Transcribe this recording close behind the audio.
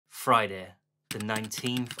Friday, the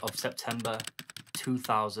 19th of September,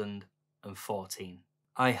 2014.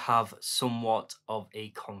 I have somewhat of a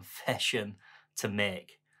confession to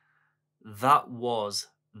make. That was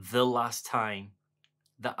the last time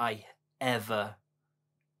that I ever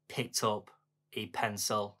picked up a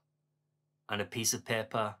pencil and a piece of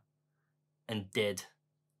paper and did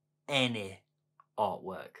any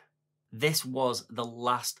artwork. This was the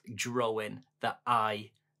last drawing that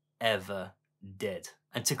I ever did.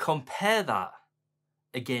 And to compare that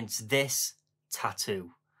against this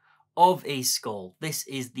tattoo of a skull, this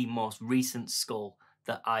is the most recent skull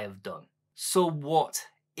that I have done. So what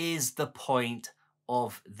is the point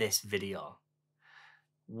of this video?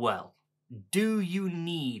 Well, do you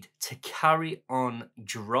need to carry on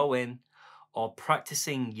drawing or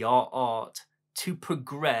practicing your art to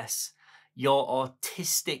progress your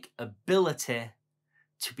artistic ability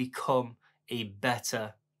to become a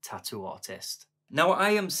better tattoo artist? Now, I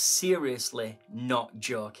am seriously not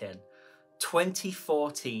joking.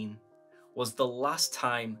 2014 was the last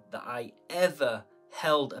time that I ever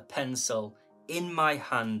held a pencil in my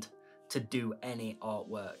hand to do any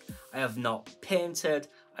artwork. I have not painted,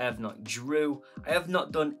 I have not drew, I have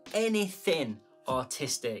not done anything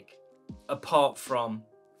artistic apart from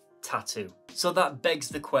tattoo. So that begs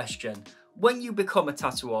the question, when you become a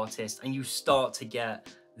tattoo artist and you start to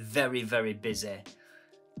get very, very busy,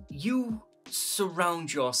 you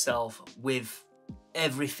surround yourself with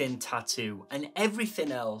everything tattoo and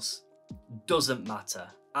everything else doesn't matter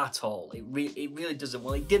at all. It really doesn't.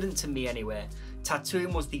 Well, it didn't to me anyway.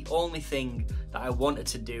 Tattooing was the only thing that I wanted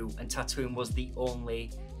to do, and tattooing was the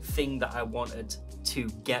only thing that I wanted to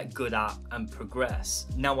get good at and progress.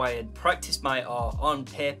 Now, I had practiced my art on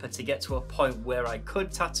paper to get to a point where I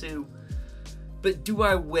could tattoo, but do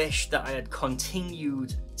I wish that I had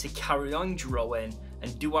continued to carry on drawing,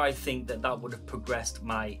 and do I think that that would have progressed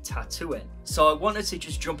my tattooing? So I wanted to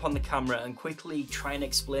just jump on the camera and quickly try and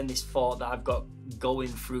explain this thought that I've got going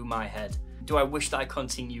through my head. Do I wish that I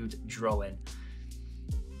continued drawing?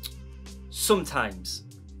 Sometimes,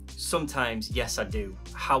 yes I do.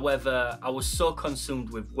 However, I was so consumed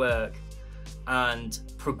with work and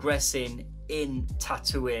progressing in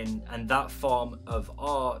tattooing and that form of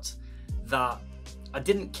art that I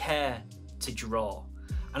didn't care to draw.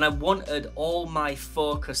 And I wanted all my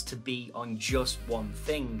focus to be on just one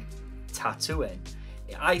thing, tattooing.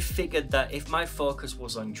 I figured that if my focus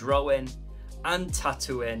was on drawing and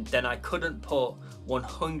tattooing, then I couldn't put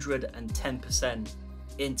 110%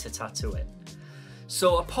 into tattooing.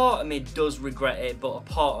 So a part of me does regret it, but a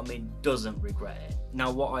part of me doesn't regret it.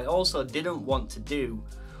 Now, what I also didn't want to do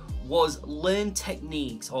was learn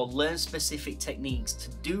techniques or learn specific techniques to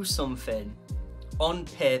do something on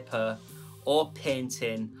paper or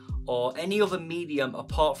painting or any other medium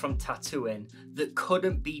apart from tattooing that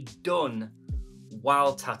couldn't be done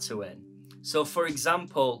while tattooing. So for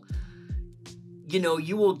example, you know,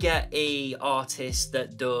 you will get a artist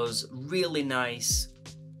that does really nice,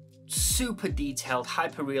 super detailed,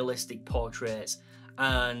 hyper realistic portraits,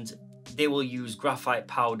 and they will use graphite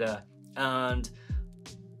powder and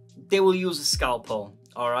they will use a scalpel,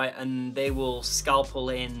 all right, and they will scalpel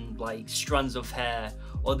in like strands of hair,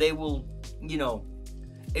 or they will, you know,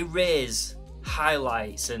 erase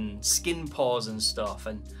highlights and skin pores and stuff,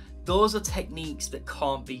 and those are techniques that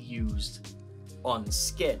can't be used on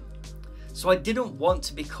skin. So I didn't want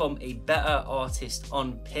to become a better artist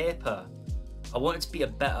on paper. I wanted to be a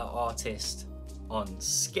better artist on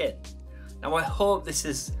skin. Now, I hope this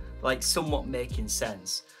is like somewhat making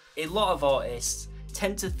sense. A lot of artists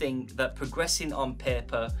tend to think that progressing on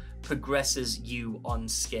paper progresses you on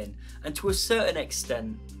skin, and to a certain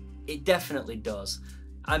extent it definitely does.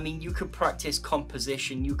 I mean, you can practice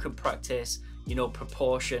composition, you can practice, you know,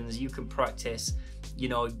 proportions, you can practice, you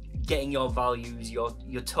know, getting your values, your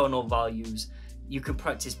tonal values, you can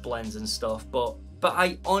practice blends and stuff, but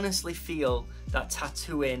I honestly feel that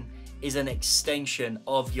tattooing is an extension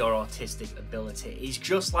of your artistic ability. It's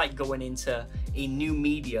just like going into a new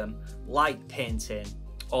medium like painting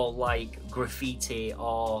or like graffiti,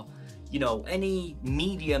 or, you know, any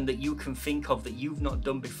medium that you can think of that you've not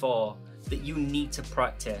done before that you need to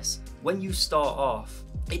practice. When you start off,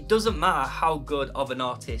 it doesn't matter how good of an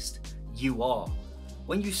artist you are.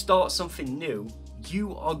 When you start something new,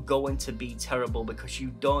 you are going to be terrible because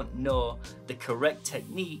you don't know the correct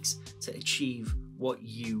techniques to achieve what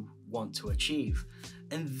you want to achieve.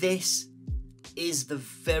 And this is the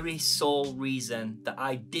very sole reason that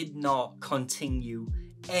I did not continue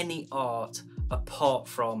any art apart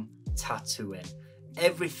from tattooing.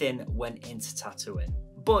 Everything went into tattooing.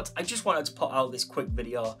 But I just wanted to put out this quick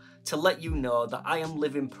video to let you know that I am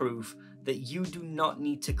living proof that you do not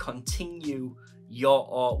need to continue your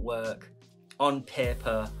artwork on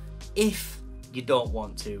paper if you don't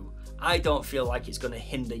want to. I don't feel like it's going to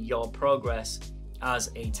hinder your progress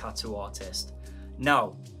as a tattoo artist.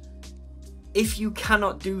 Now, if you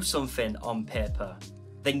cannot do something on paper,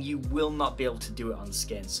 then you will not be able to do it on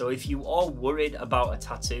skin. So if you are worried about a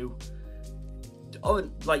tattoo,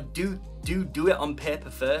 do it on paper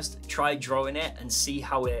first. Try drawing it and see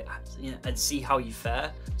how you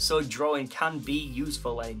fare. So drawing can be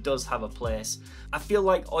useful and it does have a place. I feel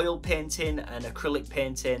like oil painting and acrylic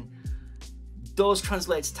painting does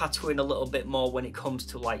translate to tattooing a little bit more when it comes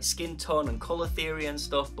to like skin tone and color theory and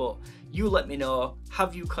stuff, but you let me know,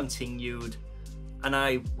 have you continued? And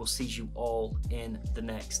I will see you all in the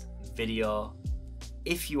next video.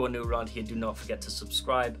 If you are new around here, do not forget to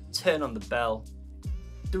subscribe, turn on the bell,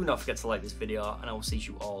 do not forget to like this video, and I will see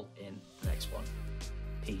you all in the next one.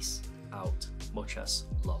 Peace out. Muchas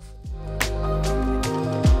love.